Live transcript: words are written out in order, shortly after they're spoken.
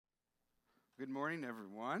Good morning,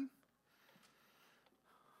 everyone.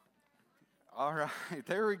 All right,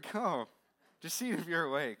 there we go. Just see if you're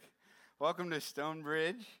awake. Welcome to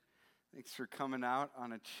Stonebridge. Thanks for coming out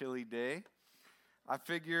on a chilly day. I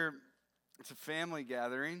figure it's a family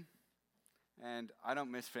gathering, and I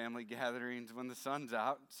don't miss family gatherings when the sun's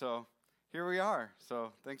out, so here we are.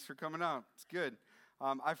 So thanks for coming out. It's good.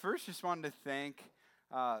 I first just wanted to thank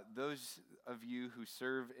those of you who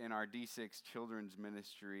serve in our D6 children's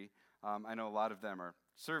ministry. I know a lot of them are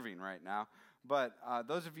serving right now, but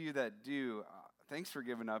those of you that do, thanks for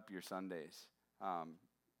giving up your Sundays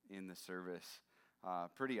in the service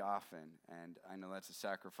pretty often, and I know that's a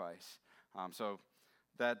sacrifice. So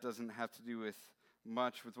that doesn't have to do with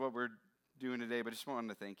much with what we're doing today, but I just wanted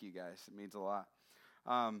to thank you guys. It means a lot.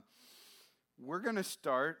 We're going to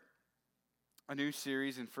start a new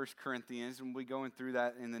series in 1 Corinthians, and we'll be going through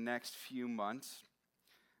that in the next few months.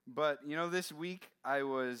 But, you know, this week I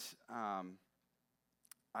was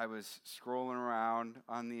scrolling around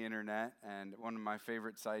on the internet, and one of my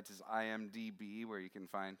favorite sites is IMDb, where you can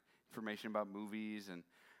find information about movies and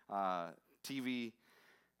TV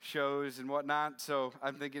shows and whatnot. So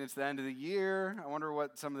I'm thinking it's the end of the year. I wonder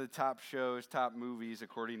what some of the top shows, top movies,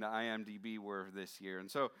 according to IMDb, were this year. And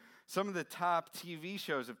so some of the top TV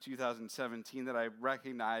shows of 2017 that I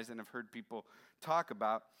recognized and have heard people talk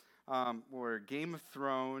about were Game of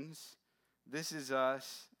Thrones, This Is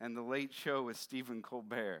Us, and The Late Show with Stephen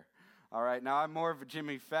Colbert. All right, now I'm more of a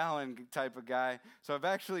Jimmy Fallon type of guy, so I've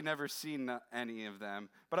actually never seen any of them.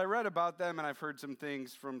 But I read about them, and I've heard some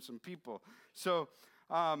things from some people. So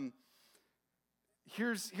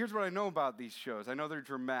here's what I know about these shows. I know they're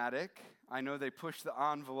dramatic. I know they push the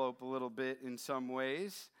envelope a little bit in some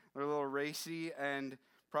ways. They're a little racy and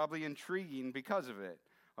probably intriguing because of it.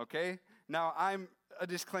 Okay? Now, a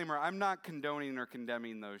disclaimer, I'm not condoning or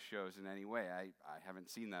condemning those shows in any way. I haven't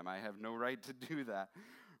seen them. I have no right to do that,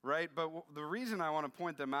 right? But the reason I want to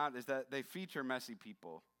point them out is that they feature messy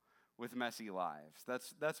people with messy lives.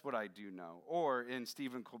 That's what I do know. Or in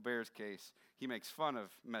Stephen Colbert's case, he makes fun of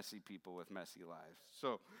messy people with messy lives.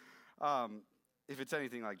 So if it's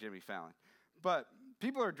anything like Jimmy Fallon. But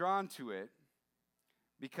people are drawn to it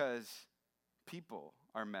because people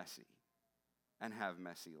are messy and have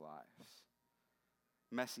messy lives.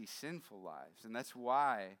 Messy, sinful lives. And that's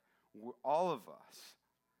why all of us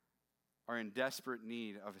are in desperate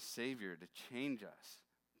need of a Savior to change us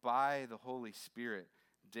by the Holy Spirit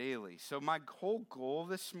daily. So my whole goal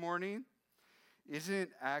this morning isn't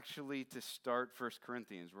actually to start 1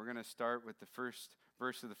 Corinthians. We're going to start with the first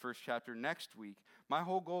verse of the first chapter next week. My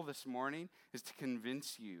whole goal this morning is to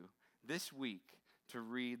convince you this week to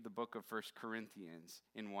read the book of 1 Corinthians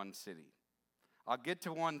in one sitting. I'll get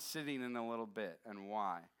to one sitting in a little bit and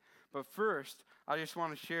why. But first, I just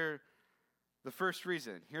want to share the first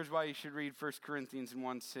reason. Here's why you should read 1 Corinthians in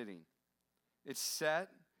one sitting. It's set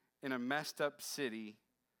in a messed up city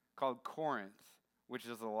called Corinth, which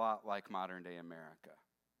is a lot like modern day America.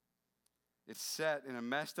 It's set in a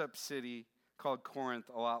messed up city called Corinth,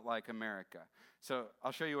 a lot like America. So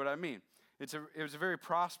I'll show you what I mean. It was a very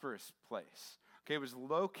prosperous place. Okay, it was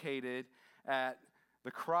located at the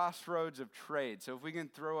crossroads of trade. So if we can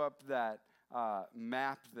throw up that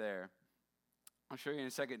map there, I'll show you in a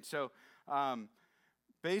second. So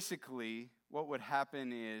basically, what would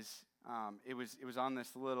happen is it was on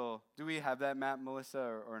this little. Do we have that map, Melissa,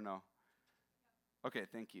 or no? Okay,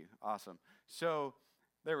 thank you. Awesome. So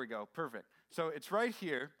there we go. Perfect. So it's right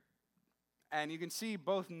here, and you can see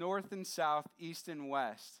both north and south, east and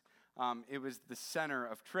west. It was the center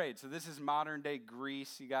of trade. So this is modern day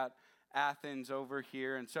Greece. You got Athens over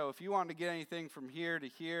here. And so if you want to get anything from here to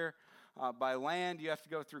here by land, you have to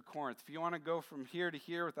go through Corinth. If you want to go from here to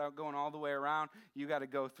here without going all the way around, you got to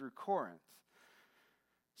go through Corinth.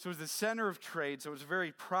 So it was the center of trade, so it was a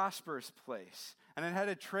very prosperous place. And it had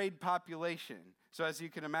a trade population. So as you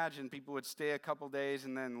can imagine, people would stay a couple days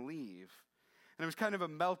and then leave. And it was kind of a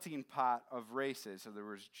melting pot of races. So there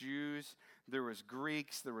was Jews, there was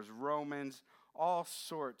Greeks, there was Romans, all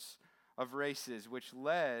sorts of races, which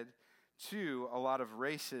led to a lot of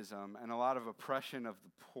racism and a lot of oppression of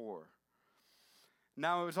the poor.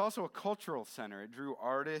 Now, it was also a cultural center. It drew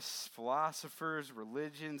artists, philosophers,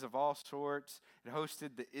 religions of all sorts. It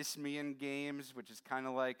hosted the Isthmian Games, which is kind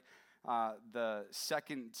of like the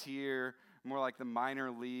second tier, more like the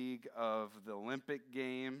minor league of the Olympic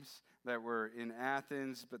Games that were in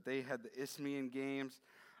Athens, but they had the Isthmian Games.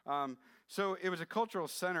 So it was a cultural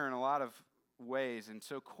center in a lot of ways. And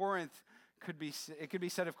so Corinth could be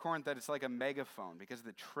said of Corinth that it's like a megaphone because of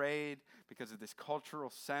the trade, because of this cultural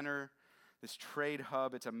center, this trade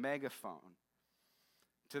hub. It's a megaphone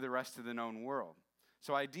to the rest of the known world.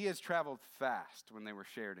 So ideas traveled fast when they were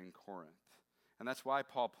shared in Corinth. And that's why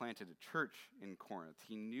Paul planted a church in Corinth.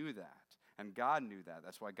 He knew that, and God knew that.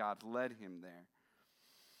 That's why God led him there.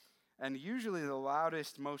 And usually the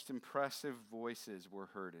loudest, most impressive voices were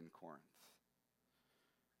heard in Corinth.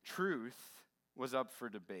 Truth was up for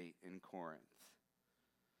debate in Corinth.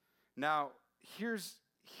 Now, here's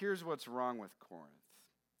what's wrong with Corinth.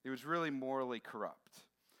 It was really morally corrupt.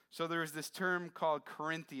 So there's this term called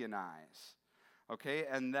Corinthianize, okay?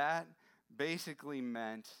 And that basically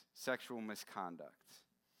meant sexual misconduct.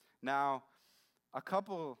 Now, a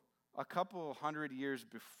couple hundred years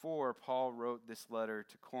before Paul wrote this letter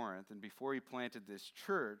to Corinth, and before he planted this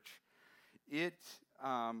church, it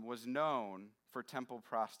was known for temple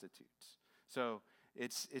prostitutes. So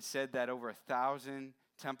it's said that over 1,000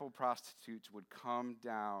 temple prostitutes would come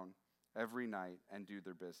down every night and do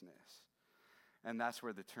their business. And that's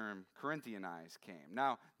where the term Corinthianize came.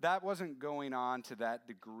 Now, that wasn't going on to that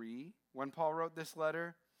degree when Paul wrote this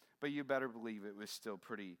letter, but you better believe it was still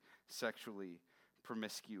pretty sexually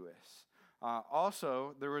promiscuous.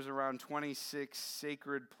 Also, there was around 26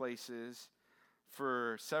 sacred places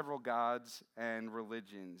for several gods and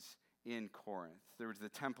religions in Corinth. There was the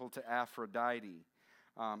temple to Aphrodite,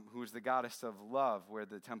 who was the goddess of love, where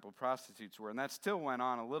the temple prostitutes were. And that still went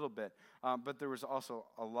on a little bit, but there was also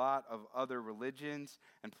a lot of other religions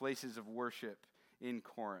and places of worship in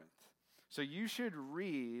Corinth. So you should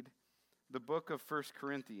read the book of 1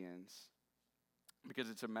 Corinthians because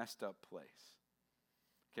it's a messed up place.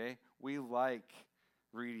 Okay? We like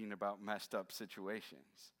reading about messed up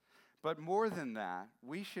situations. But more than that,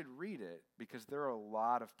 we should read it because there are a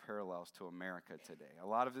lot of parallels to America today. A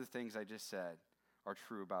lot of the things I just said are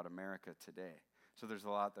true about America today. So there's a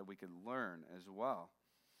lot that we could learn as well.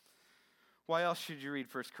 Why else should you read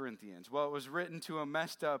 1 Corinthians? Well, it was written to a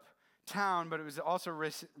messed up town, but it was also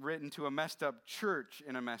written to a messed up church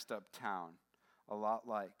in a messed up town. A lot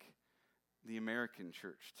like the American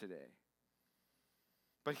church today.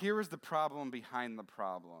 But here was the problem behind the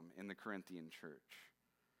problem in the Corinthian church.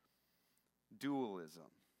 Dualism.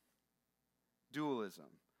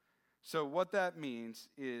 So what that means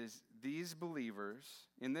is these believers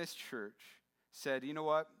in this church said, you know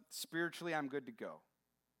what? Spiritually, I'm good to go.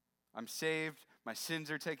 I'm saved. My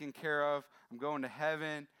sins are taken care of. I'm going to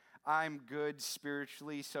heaven. I'm good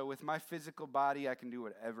spiritually. So with my physical body, I can do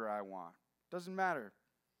whatever I want. Doesn't matter.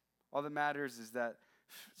 All that matters is that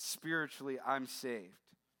spiritually, I'm saved.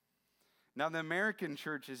 Now, the American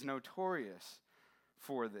church is notorious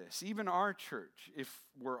for this. Even our church, if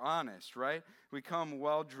we're honest, right? We come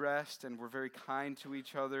well-dressed and we're very kind to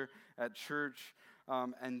each other at church,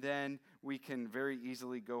 and then we can very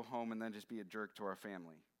easily go home and then just be a jerk to our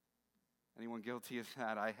family. Anyone guilty of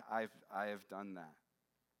that? I have done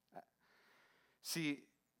that. See,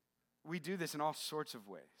 we do this in all sorts of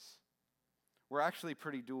ways. We're actually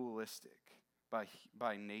pretty dualistic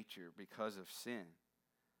by nature because of sin.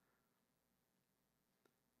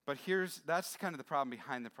 But that's kind of the problem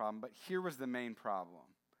behind the problem. But here was the main problem.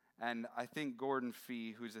 And I think Gordon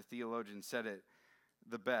Fee, who's a theologian, said it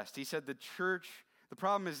the best. He said the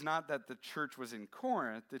problem is not that the church was in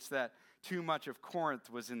Corinth, it's that too much of Corinth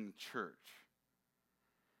was in the church.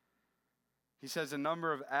 He says a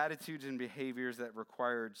number of attitudes and behaviors that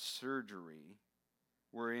required surgery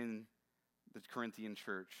were in the Corinthian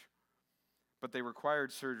church, but they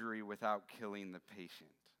required surgery without killing the patient.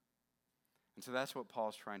 And so that's what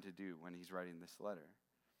Paul's trying to do when he's writing this letter.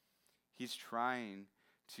 He's trying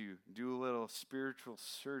to do a little spiritual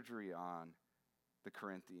surgery on the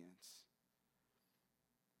Corinthians,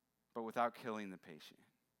 but without killing the patient,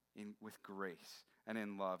 with grace and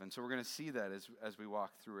in love. And so we're going to see that as we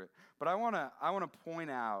walk through it. But I want to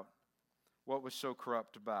point out what was so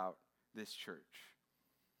corrupt about this church.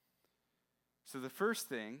 So the first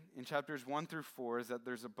thing in chapters 1 through 4 is that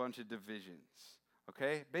there's a bunch of divisions.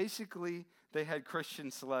 Okay? Basically, they had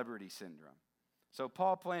Christian celebrity syndrome. So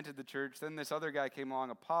Paul planted the church, then this other guy came along,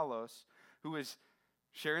 Apollos, who was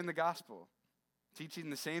sharing the gospel, teaching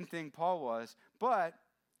the same thing Paul was, but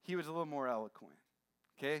he was a little more eloquent.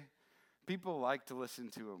 Okay? People like to listen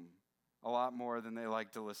to him a lot more than they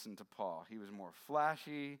like to listen to Paul. He was more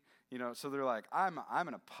flashy, so they're like, I'm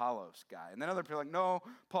an Apollos guy. And then other people are like, no,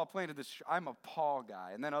 Paul planted this, I'm a Paul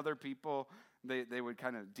guy. And then other people, they would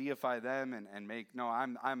kind of deify them and make, no,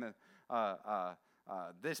 I'm a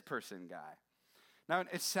this person guy. Now,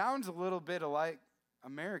 it sounds a little bit like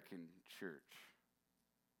American church.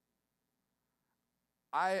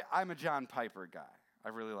 I'm a John Piper guy. I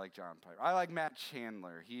really like John Piper. I like Matt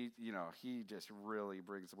Chandler. He just really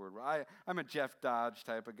brings the word. I'm a Jeff Dodge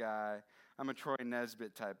type of guy. I'm a Troy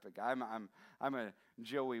Nesbitt type of guy. I'm a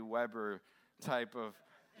Joey Weber type of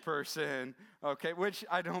person, okay, which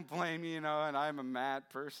I don't blame you, and I'm a Matt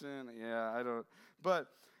person. Yeah, I don't. But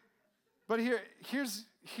here's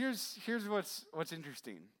what's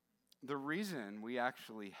interesting. The reason we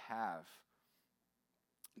actually have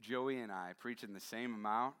Joey and I preaching the same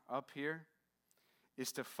amount up here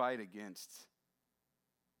is to fight against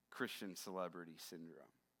Christian celebrity syndrome.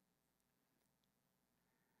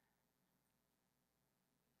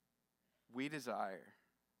 We desire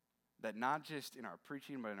that not just in our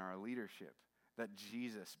preaching, but in our leadership, that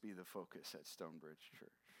Jesus be the focus at Stonebridge Church.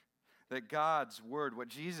 That God's word, what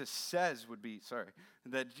Jesus says would be,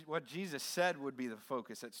 that what Jesus said would be the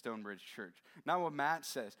focus at Stonebridge Church. Not what Matt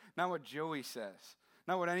says, not what Joey says,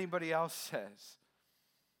 not what anybody else says.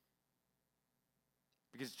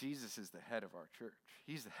 Because Jesus is the head of our church.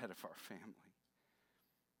 He's the head of our family.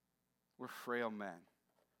 We're frail men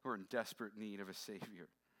who are in desperate need of a Savior.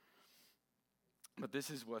 But this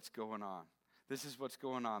is what's going on. This is what's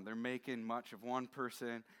going on. They're making much of one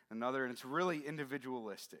person, another, and it's really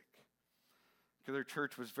individualistic. Because their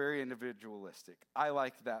church was very individualistic. I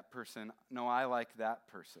like that person. No, I like that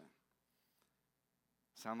person.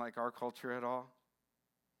 Sound like our culture at all?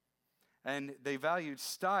 And they valued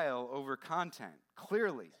style over content,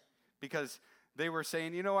 clearly. Because they were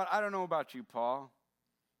saying, you know what, I don't know about you, Paul.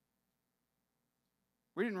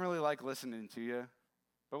 We didn't really like listening to you,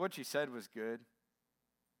 but what you said was good.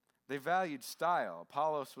 They valued style.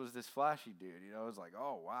 Apollos was this flashy dude. It was like,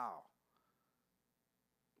 oh, wow.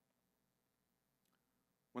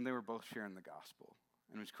 When they were both sharing the gospel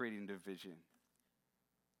and was creating division.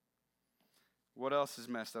 What else is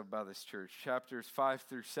messed up about this church? Chapters 5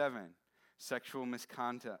 through 7, sexual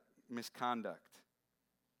misconduct.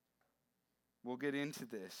 We'll get into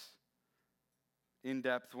this in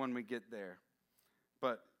depth when we get there.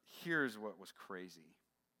 But here's what was crazy.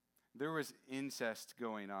 There was incest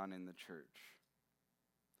going on in the church.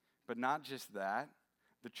 But not just that.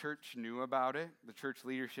 The church knew about it. The church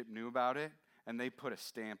leadership knew about it. And they put a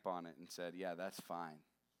stamp on it and said, yeah, that's fine.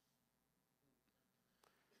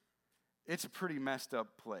 It's a pretty messed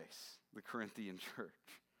up place, the Corinthian church.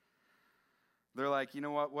 They're like, you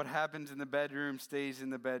know what happens in the bedroom stays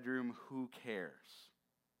in the bedroom. Who cares?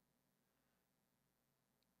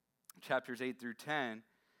 Chapters 8 through 10,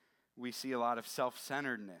 we see a lot of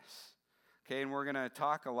self-centeredness. Okay, and we're going to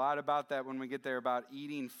talk a lot about that when we get there, about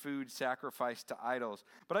eating food sacrificed to idols.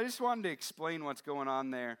 But I just wanted to explain what's going on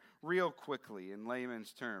there real quickly in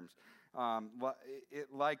layman's terms,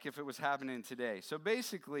 like if it was happening today. So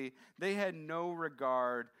basically, they had no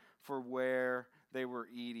regard for where they were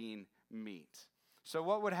eating meat. So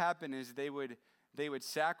what would happen is they would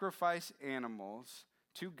sacrifice animals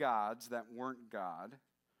to gods that weren't God.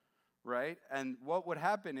 Right? And what would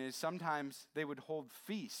happen is sometimes they would hold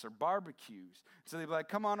feasts or barbecues. So they'd be like,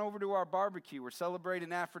 come on over to our barbecue. We're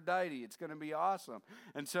celebrating Aphrodite. It's going to be awesome.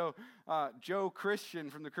 And so Joe Christian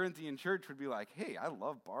from the Corinthian church would be like, hey, I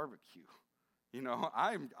love barbecue.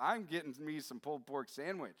 I'm getting me some pulled pork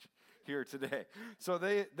sandwich here today. So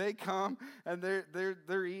they come and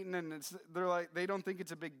they're eating and they're like, they don't think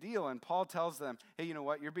it's a big deal. And Paul tells them, hey, you know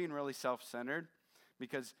what? You're being really self-centered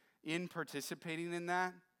because in participating in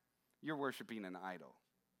that, you're worshiping an idol.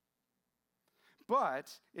 But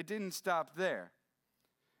it didn't stop there.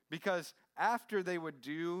 Because after they would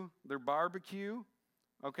do their barbecue,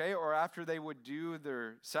 okay, or after they would do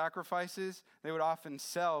their sacrifices, they would often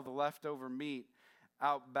sell the leftover meat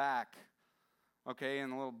out back, okay, in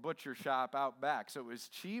a little butcher shop out back. So it was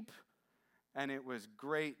cheap and it was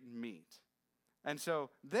great meat. And so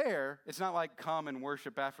there, it's not like come and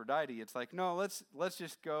worship Aphrodite. It's like, no, let's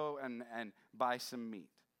just go and buy some meat.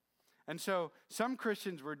 And so some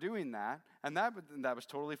Christians were doing that, and that was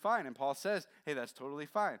totally fine. And Paul says, hey, that's totally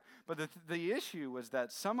fine. But the issue was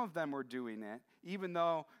that some of them were doing it, even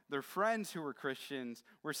though their friends who were Christians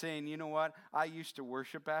were saying, you know what, I used to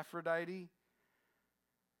worship Aphrodite,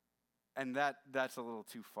 and that's a little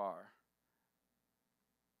too far.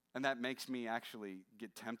 And that makes me actually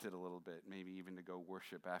get tempted a little bit, maybe even to go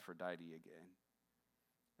worship Aphrodite again.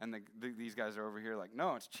 And these guys are over here like,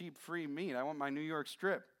 no, it's cheap, free meat. I want my New York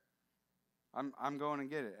strip. I'm going to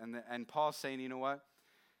get it. And Paul's saying, you know what?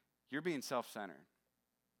 You're being self-centered.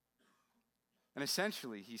 And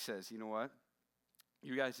essentially, he says, you know what?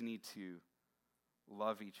 You guys need to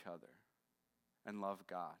love each other and love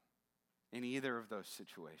God in either of those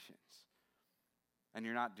situations. And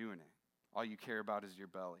you're not doing it. All you care about is your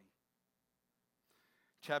belly.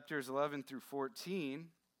 Chapters 11 through 14,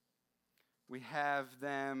 we have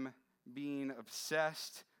them being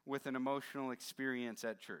obsessed with an emotional experience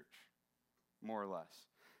at church. More or less.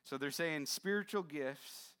 So they're saying spiritual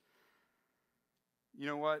gifts, you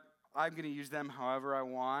know what? I'm going to use them however I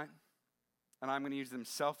want, and I'm going to use them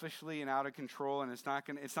selfishly and out of control, and it's not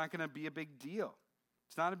going to be a big deal.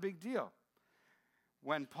 It's not a big deal.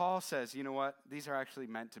 When Paul says, you know what, these are actually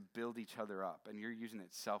meant to build each other up, and you're using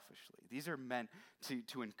it selfishly. These are meant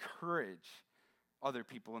to encourage other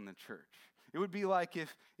people in the church. It would be like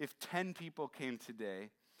if 10 people came today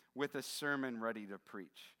with a sermon ready to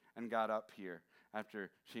preach and got up here after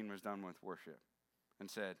Sheen was done with worship and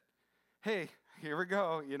said, hey, here we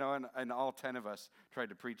go, and all 10 of us tried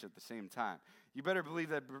to preach at the same time. You better believe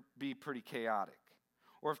that'd be pretty chaotic.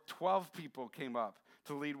 Or if 12 people came up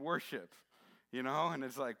to lead worship, and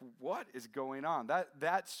it's like, what is going on?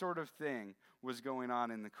 That sort of thing was going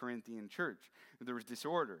on in the Corinthian church. There was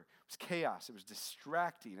disorder. It was chaos. It was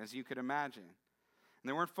distracting, as you could imagine. And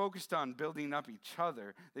they weren't focused on building up each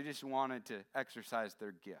other. They just wanted to exercise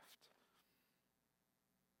their gift,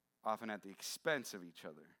 often at the expense of each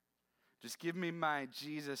other. Just give me my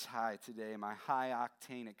Jesus high today, my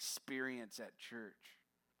high-octane experience at church.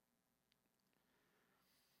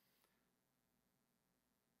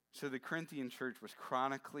 So the Corinthian church was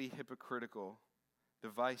chronically hypocritical,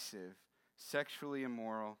 divisive, sexually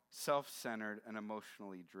immoral, self-centered, and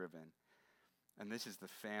emotionally driven. And this is the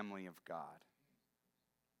family of God.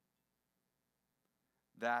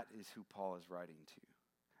 That is who Paul is writing to.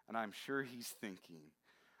 And I'm sure he's thinking,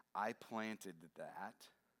 I planted that.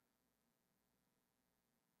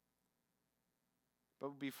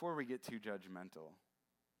 But before we get too judgmental,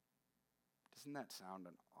 doesn't that sound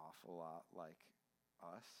an awful lot like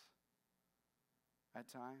us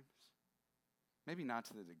at times? Maybe not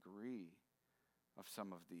to the degree of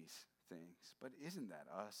some of these things, but isn't that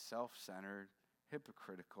us, self-centered,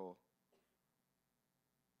 hypocritical,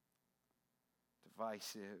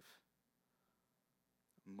 divisive,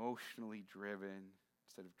 emotionally driven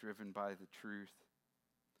instead of driven by the truth?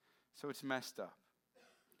 So it's messed up,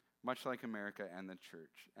 much like America and the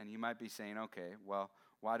church. And you might be saying, okay, well,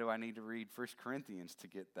 why do I need to read 1 Corinthians to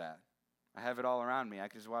get that? I have it all around me. I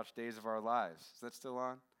can just watch Days of Our Lives. Is that still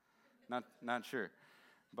on? Not sure.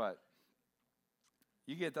 But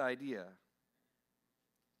you get the idea.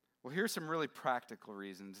 Well, here's some really practical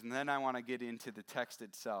reasons, and then I want to get into the text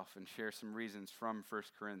itself and share some reasons from 1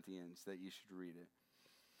 Corinthians that you should read it.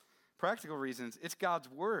 Practical reasons, it's God's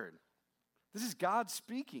word. This is God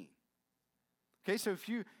speaking. Okay, so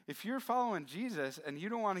if you're following Jesus and you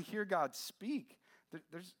don't want to hear God speak,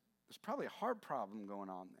 there's probably a heart problem going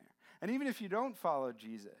on there. And even if you don't follow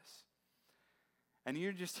Jesus, and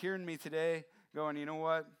you're just hearing me today going, you know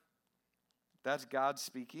what? That's God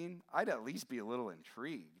speaking. I'd at least be a little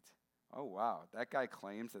intrigued. Oh, wow, that guy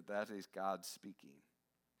claims that is God speaking.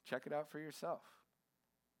 Check it out for yourself.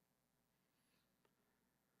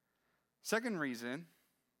 Second reason,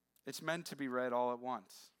 it's meant to be read all at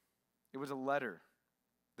once. It was a letter.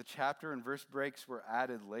 The chapter and verse breaks were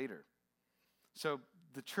added later. So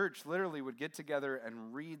the church literally would get together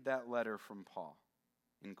and read that letter from Paul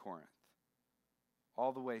in Corinth,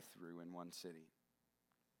 all the way through in one sitting.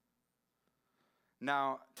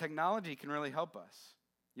 Now, technology can really help us.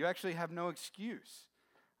 You actually have no excuse,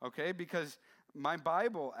 okay? Because my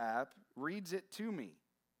Bible app reads it to me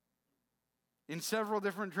in several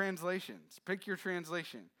different translations. Pick your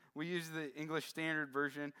translation. We use the English Standard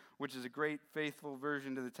Version, which is a great, faithful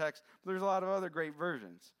version to the text. But there's a lot of other great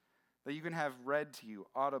versions that you can have read to you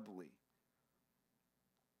audibly.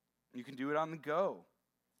 You can do it on the go.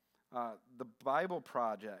 The Bible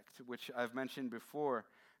Project, which I've mentioned before,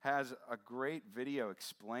 has a great video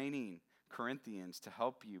explaining Corinthians to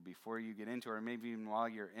help you before you get into it, or maybe even while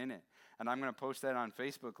you're in it. And I'm going to post that on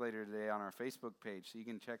Facebook later today on our Facebook page, so you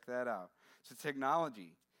can check that out. So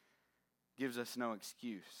technology gives us no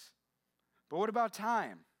excuse. But what about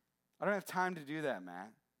time? I don't have time to do that,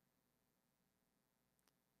 Matt.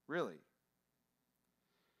 Really?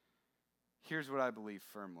 Here's what I believe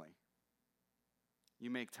firmly. You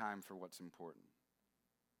make time for what's important.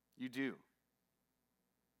 You do.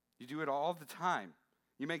 You do it all the time.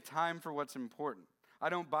 You make time for what's important. I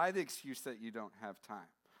don't buy the excuse that you don't have time,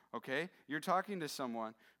 okay? You're talking to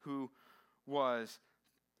someone who was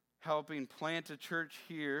helping plant a church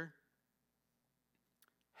here,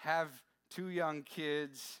 have 2 young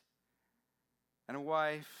kids and a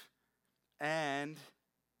wife, and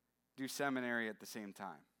do seminary at the same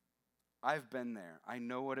time. I've been there. I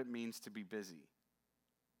know what it means to be busy.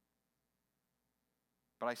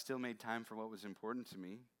 But I still made time for what was important to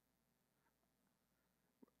me.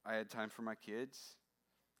 I had time for my kids.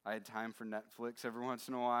 I had time for Netflix every once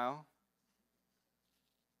in a while.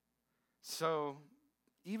 So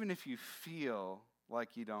even if you feel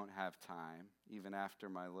like you don't have time, even after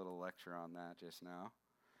my little lecture on that just now,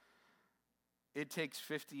 it takes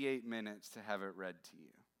 58 minutes to have it read to you.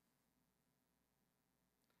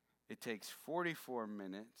 It takes 44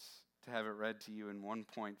 minutes to have it read to you in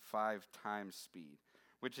 1.5 times speed,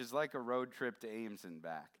 which is like a road trip to Ames and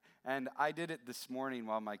back. And I did it this morning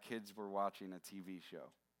while my kids were watching a TV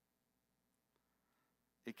show.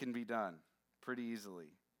 It can be done pretty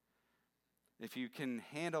easily. If you can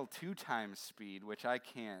handle 2 times speed, which I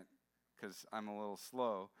can't because I'm a little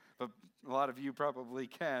slow, but a lot of you probably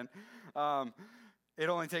can, it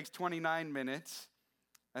only takes 29 minutes,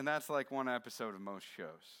 and that's like one episode of most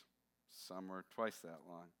shows. Some are twice that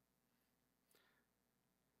long.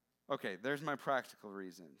 Okay, there's my practical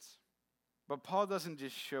reasons. But Paul doesn't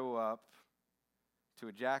just show up to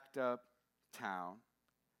a jacked up town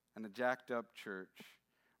and a jacked up church,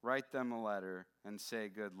 write them a letter, and say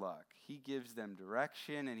good luck. He gives them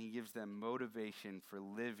direction and he gives them motivation for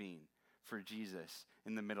living for Jesus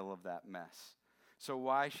in the middle of that mess. So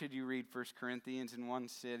why should you read 1 Corinthians in one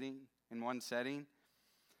setting?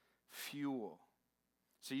 Fuel.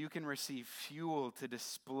 So you can receive fuel to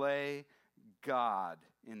display God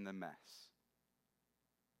in the mess.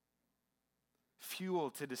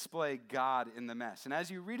 Fuel to display God in the mess. And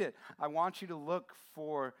as you read it, I want you to look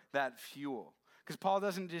for that fuel. Because Paul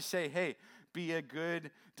doesn't just say, hey, be a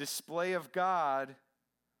good display of God.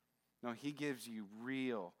 No, he gives you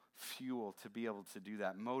real fuel to be able to do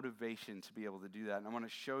that, motivation to be able to do that. And I want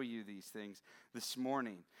to show you these things this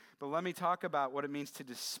morning. But let me talk about what it means to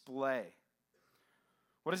display.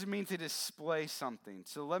 What does it mean to display something?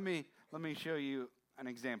 So let me show you an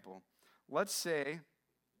example. Let's say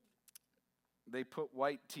they put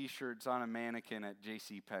white t-shirts on a mannequin at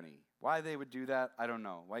JCPenney. Why they would do that, I don't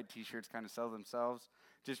know. White t-shirts kind of sell themselves.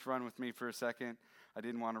 Just run with me for a second. I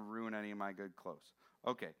didn't want to ruin any of my good clothes.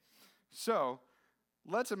 Okay, so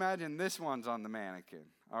let's imagine this one's on the mannequin,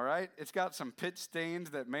 all right? It's got some pit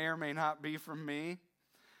stains that may or may not be from me.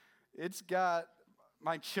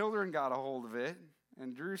 My children got a hold of it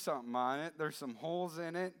and drew something on it. There's some holes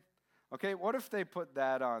in it. Okay, what if they put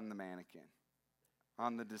that on the mannequin,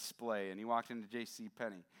 on the display, and you walked into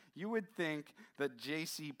JCPenney? You would think that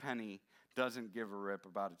JCPenney doesn't give a rip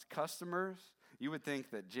about its customers. You would think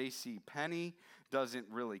that JCPenney doesn't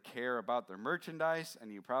really care about their merchandise,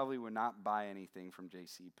 and you probably would not buy anything from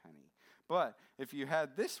JCPenney. But if you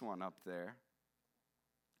had this one up there,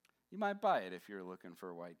 you might buy it if you're looking for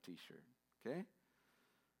a white t-shirt, okay?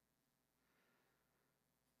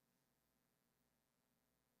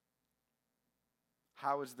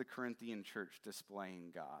 How is the Corinthian church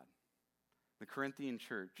displaying God? The Corinthian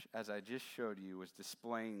church, as I just showed you, was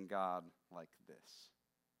displaying God like this.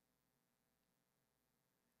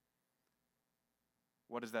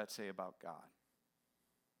 What does that say about God?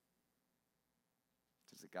 It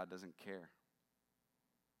says that God doesn't care.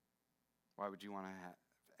 Why would you want to have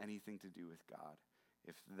anything to do with God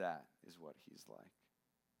if that is what he's like?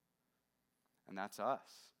 And that's us.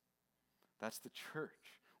 That's the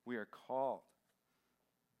church. We are called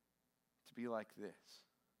to be like this.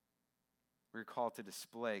 We're called to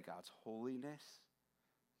display God's holiness,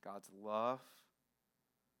 God's love,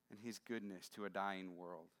 and his goodness to a dying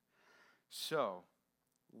world. So,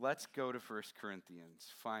 let's go to 1 Corinthians,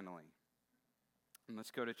 finally. And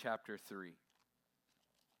let's go to chapter 3.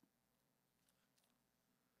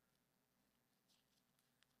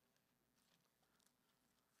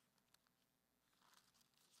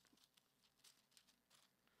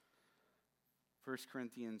 First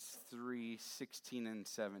Corinthians 3, 16 and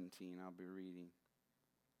 17, I'll be reading.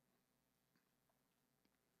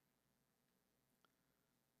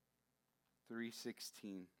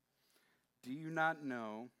 "3:16. Do you not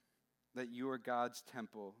know that you are God's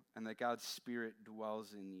temple and that God's Spirit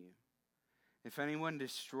dwells in you? If anyone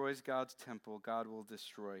destroys God's temple, God will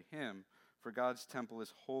destroy him, for God's temple is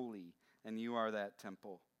holy, and you are that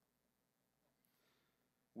temple."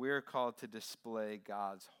 We're called to display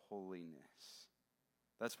God's holiness.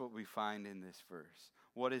 That's what we find in this verse.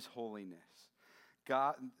 What is holiness?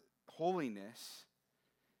 Holiness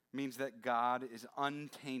means that God is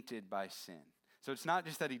untainted by sin. So it's not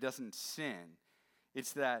just that he doesn't sin,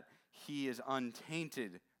 it's that he is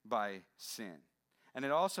untainted by sin. And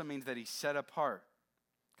it also means that he's set apart.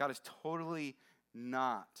 God is totally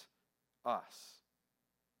not us,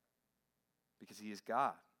 because he is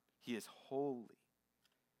God. He is holy.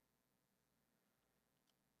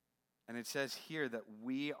 And it says here that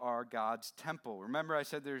we are God's temple. Remember I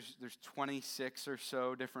said there's 26 or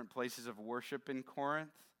so different places of worship in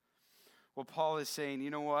Corinth? Well, Paul is saying, you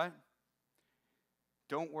know what?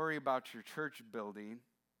 Don't worry about your church building.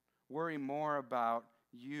 Worry more about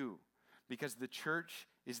you, because the church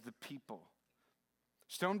is the people.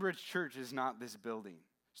 Stonebridge Church is not this building.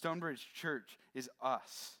 Stonebridge Church is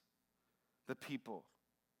us, the people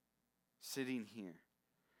sitting here.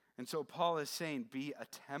 And so Paul is saying, be a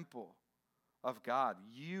temple of God.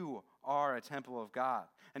 You are a temple of God.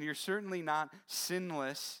 And you're certainly not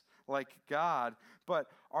sinless like God, but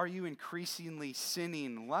are you increasingly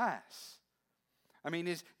sinning less? I mean,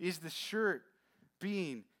 is the shirt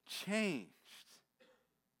being changed?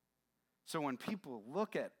 So when people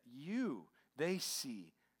look at you, they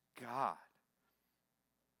see God.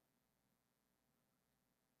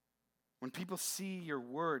 When people see your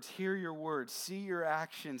words, hear your words, see your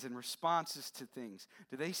actions and responses to things,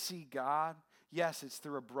 do they see God? Yes, it's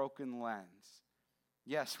through a broken lens.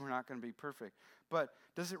 Yes, we're not going to be perfect. But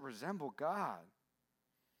does it resemble God?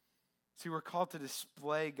 See, we're called to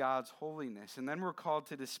display God's holiness, and then we're called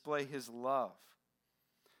to display his love.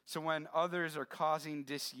 So when others are causing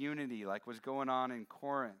disunity, like what's going on in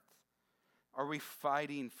Corinth, are we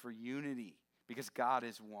fighting for unity because God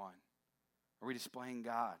is one? Are we displaying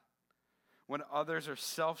God? When others are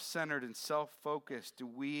self-centered and self-focused, do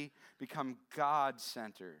we become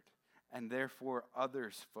God-centered and therefore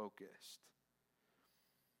others-focused?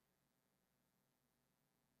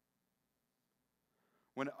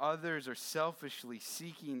 When others are selfishly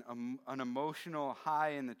seeking an emotional high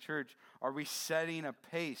in the church, are we setting a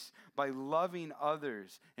pace by loving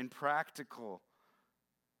others in practical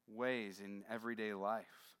ways in everyday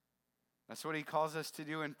life? That's what he calls us to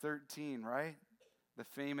do in 13, right? The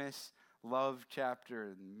famous love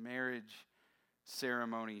chapter, the marriage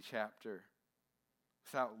ceremony chapter.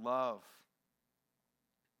 Without love,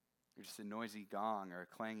 you're just a noisy gong or a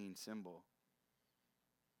clanging cymbal.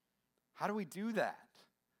 How do we do that?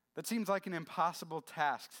 That seems like an impossible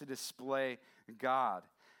task to display God.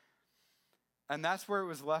 And that's where it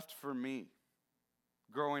was left for me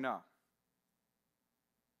growing up.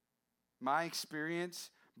 My experience,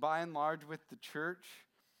 by and large, with the church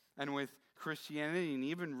and with Christianity and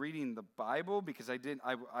even reading the Bible, because I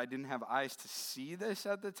didn't have eyes to see this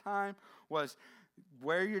at the time, was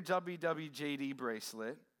wear your WWJD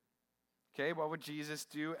bracelet. Okay, what would Jesus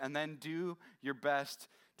do? And then do your best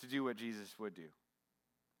to do what Jesus would do.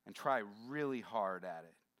 And try really hard at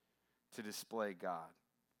it to display God.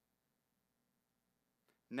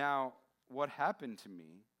 Now, what happened to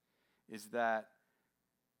me is that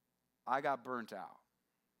I got burnt out.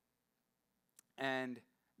 And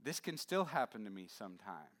this can still happen to me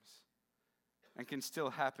sometimes. And can still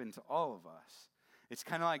happen to all of us. It's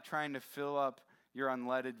kind of like trying to fill up your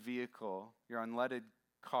unleaded vehicle, your unleaded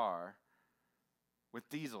car, with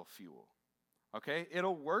diesel fuel. Okay?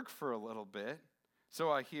 It'll work for a little bit. So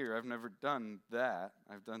I hear. I've never done that.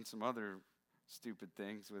 I've done some other stupid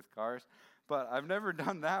things with cars, but I've never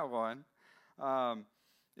done that one.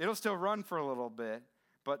 It'll still run for a little bit,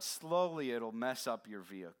 but slowly it'll mess up your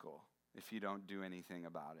vehicle if you don't do anything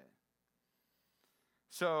about it.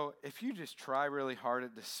 So if you just try really hard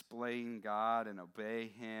at displaying God and obey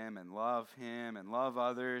him and love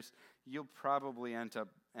others, you'll probably end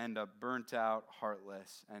up burnt out,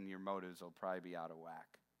 heartless, and your motives will probably be out of whack.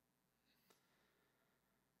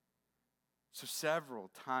 So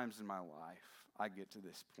several times in my life, I get to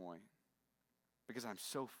this point because I'm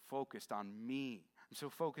so focused on me. I'm so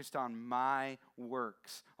focused on my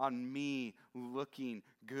works, on me looking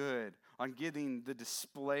good, on getting the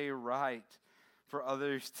display right for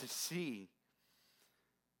others to see,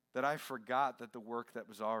 that I forgot that the work that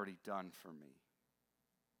was already done for me.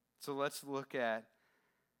 So let's look at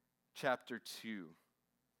chapter 2,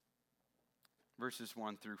 verses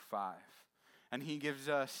 1 through 5. And he gives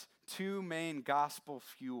us two main gospel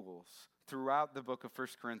fuels throughout the book of 1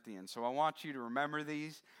 Corinthians. So I want you to remember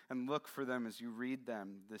these and look for them as you read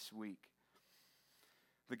them this week.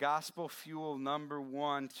 The gospel fuel number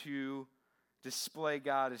 1 to display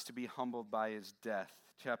God is to be humbled by his death.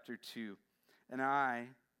 Chapter 2. And I,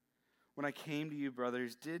 when I came to you,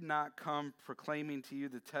 brothers, did not come proclaiming to you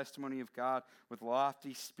the testimony of God with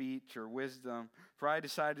lofty speech or wisdom, for I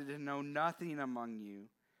decided to know nothing among you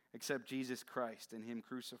except Jesus Christ and him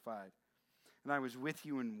crucified. And I was with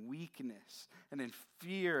you in weakness and in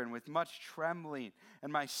fear and with much trembling.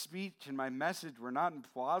 And my speech and my message were not in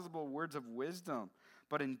plausible words of wisdom,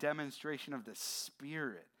 but in demonstration of the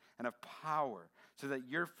Spirit and of power, so that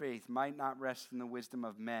your faith might not rest in the wisdom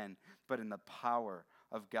of men, but in the power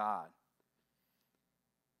of God.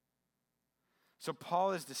 So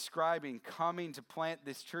Paul is describing coming to plant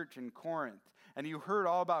this church in Corinth. And you heard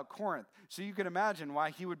all about Corinth. So you can imagine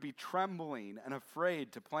why he would be trembling and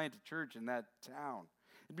afraid to plant a church in that town.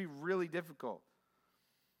 It'd be really difficult.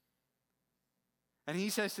 And he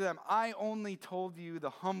says to them, I only told you the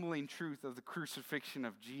humbling truth of the crucifixion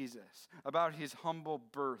of Jesus, about his humble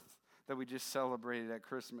birth, that we just celebrated at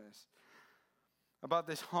Christmas. About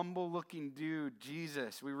this humble-looking dude,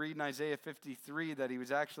 Jesus. We read in Isaiah 53 that he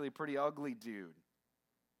was actually a pretty ugly dude.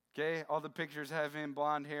 Okay? All the pictures have him,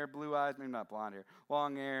 blonde hair, blue eyes. Maybe not blonde hair.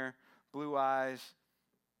 Long hair, blue eyes.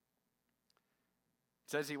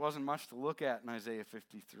 It says he wasn't much to look at in Isaiah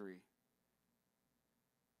 53.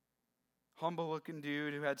 Humble-looking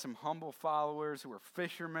dude who had some humble followers who were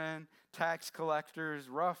fishermen, tax collectors,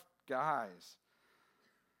 rough guys.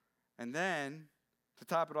 And then, to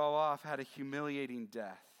top it all off, had a humiliating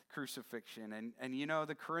death, crucifixion. And you know,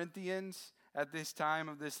 the Corinthians at this time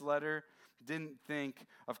of this letter didn't think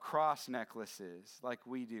of cross necklaces like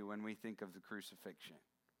we do when we think of the crucifixion.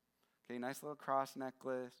 Okay, nice little cross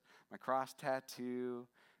necklace, my cross tattoo.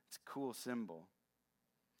 It's a cool symbol.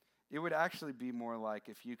 It would actually be more like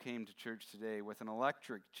if you came to church today with an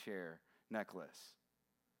electric chair necklace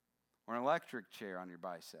or an electric chair on your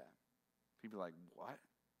bicep. People are like, what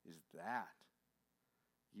is that?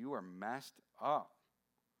 You are messed up.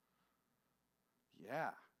 Yeah.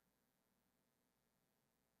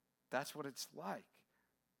 That's what it's like.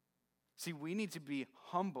 See, we need to be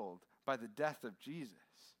humbled by the death of Jesus.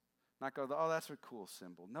 Not go, oh, that's a cool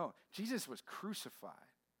symbol. No, Jesus was crucified.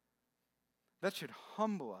 That should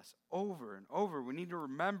humble us over and over. We need to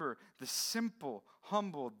remember the simple,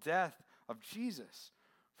 humble death of Jesus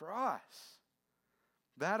for us.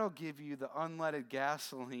 That'll give you the unleaded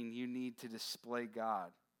gasoline you need to display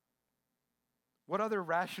God. What other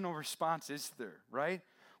rational response is there, right?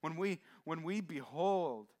 When we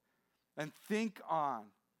behold and think on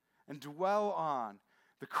and dwell on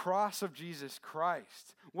the cross of Jesus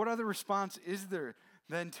Christ, what other response is there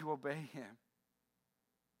than to obey him?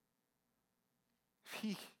 If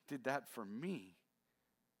he did that for me,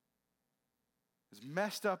 as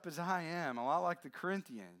messed up as I am, a lot like the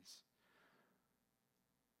Corinthians,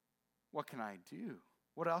 what can I do?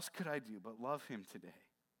 What else could I do but love him today?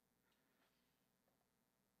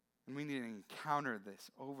 And we need to encounter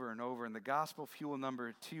this over and over. And the gospel fuel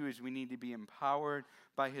number 2 is we need to be empowered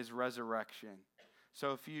by his resurrection.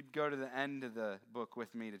 So if you'd go to the end of the book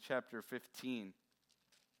with me to chapter 15,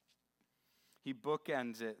 he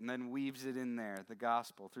bookends it and then weaves it in there, the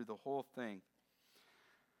gospel, through the whole thing.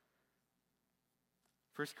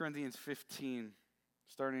 1 Corinthians 15,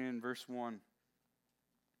 starting in verse 1.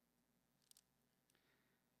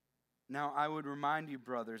 Now I would remind you,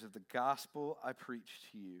 brothers, of the gospel I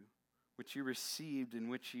preached to you, which you received, in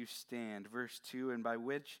which you stand. Verse 2, and by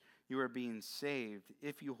which you are being saved,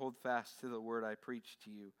 if you hold fast to the word I preached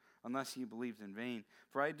to you, unless you believed in vain.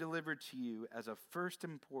 For I delivered to you as of first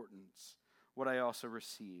importance what I also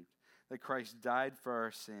received, that Christ died for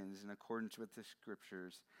our sins in accordance with the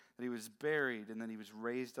Scriptures, that he was buried, and that he was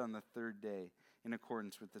raised on the third day in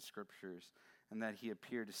accordance with the Scriptures, and that he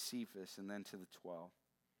appeared to Cephas and then to the 12.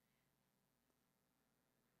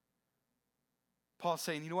 Paul's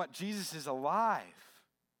saying, you know what? Jesus is alive.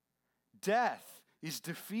 Death is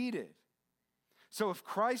defeated. So if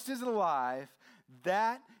Christ is alive,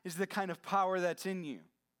 that is the kind of power that's in you.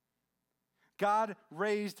 God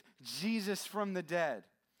raised Jesus from the dead.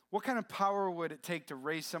 What kind of power would it take to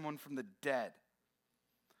raise someone from the dead?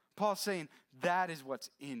 Paul's saying that is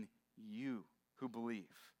what's in you who believe.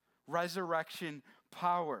 Resurrection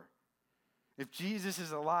power. If Jesus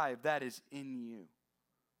is alive, that is in you.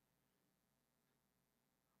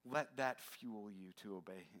 Let that fuel you to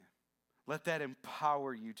obey him. Let that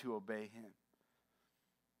empower you to obey him.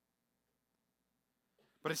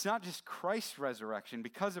 But it's not just Christ's resurrection.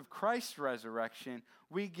 Because of Christ's resurrection,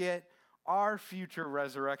 we get our future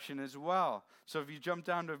resurrection as well. So if you jump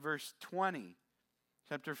down to verse 20,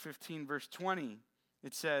 chapter 15, verse 20,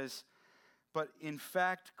 it says, but in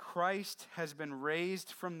fact, Christ has been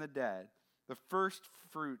raised from the dead, the first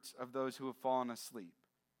fruits of those who have fallen asleep.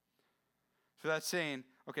 So that's saying,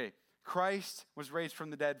 okay, Christ was raised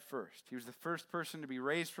from the dead first. He was the first person to be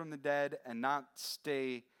raised from the dead and not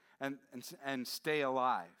stay and stay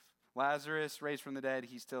alive. Lazarus raised from the dead,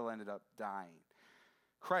 he still ended up dying.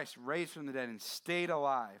 Christ raised from the dead and stayed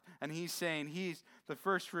alive. And he's saying he's the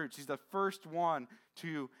first fruits. He's the first one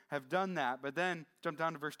to have done that. But then, jump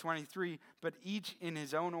down to verse 23, but each in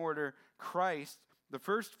his own order, Christ, the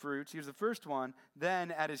first fruits, he was the first one,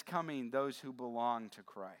 then at his coming, those who belong to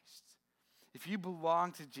Christ. If you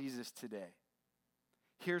belong to Jesus today,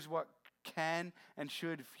 here's what can and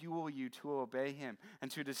should fuel you to obey him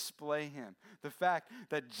and to display him. The fact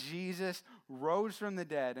that Jesus rose from the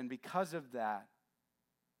dead, and because of that,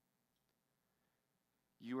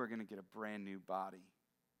 you are going to get a brand new body.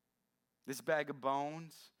 This bag of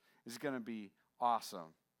bones is going to be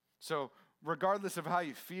awesome. So regardless of how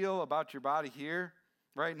you feel about your body here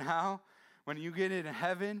right now, when you get into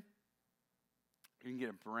heaven, You can get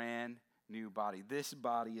a brand new body. This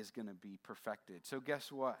body is going to be perfected. So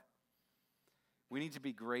guess what? We need to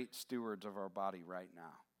be great stewards of our body right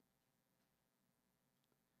now.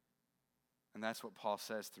 And that's what Paul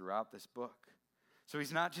says throughout this book. So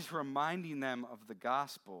he's not just reminding them of the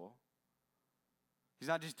gospel. He's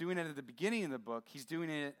not just doing it at the beginning of the book. He's doing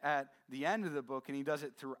it at the end of the book, and he does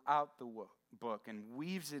it throughout the book and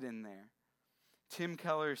weaves it in there. Tim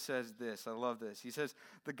Keller says this. I love this. He says,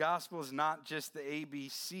 the gospel is not just the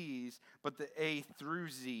ABCs, but the A through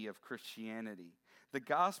Z of Christianity. The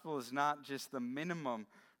gospel is not just the minimum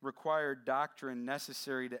required doctrine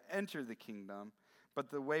necessary to enter the kingdom, but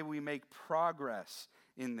the way we make progress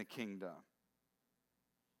in the kingdom.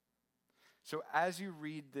 So as you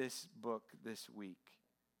read this book this week,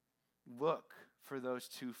 look for those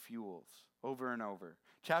two fuels over and over.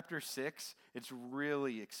 Chapter 6, it's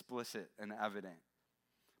really explicit and evident,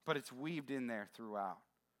 but it's weaved in there throughout.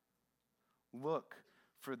 Look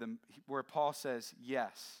for where Paul says,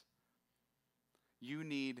 yes, you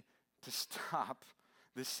need to stop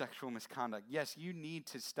this sexual misconduct. Yes, you need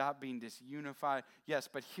to stop being disunified. Yes,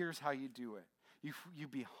 but here's how you do it. You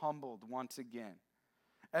be humbled once again.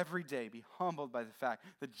 Every day, be humbled by the fact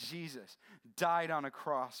that Jesus died on a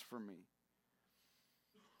cross for me.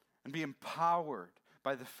 And be empowered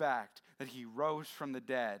by the fact that he rose from the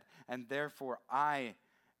dead, and therefore I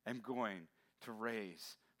am going to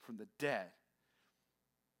raise from the dead.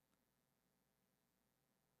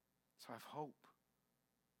 So I have hope.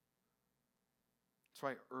 So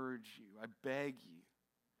I urge you, I beg you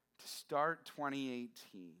to start 2018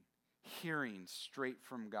 hearing straight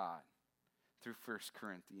from God through 1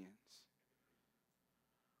 Corinthians.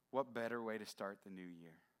 What better way to start the new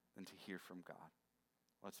year than to hear from God?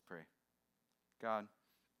 Let's pray. God,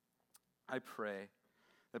 I pray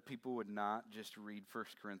that people would not just read 1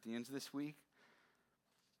 Corinthians this week,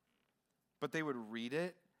 but they would read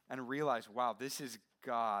it and realize, wow, this is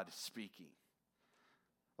God speaking.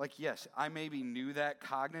 Like, yes, I maybe knew that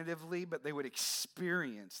cognitively, but they would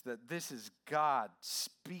experience that this is God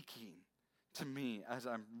speaking to me as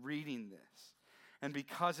I'm reading this. And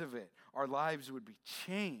because of it, our lives would be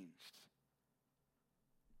changed.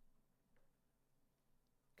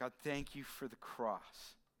 God, thank you for the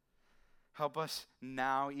cross. Help us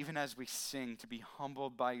now, even as we sing, to be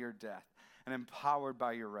humbled by your death and empowered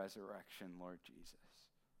by your resurrection, Lord Jesus.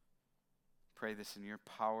 Pray this in your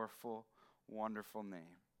powerful, wonderful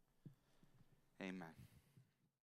name. Amen.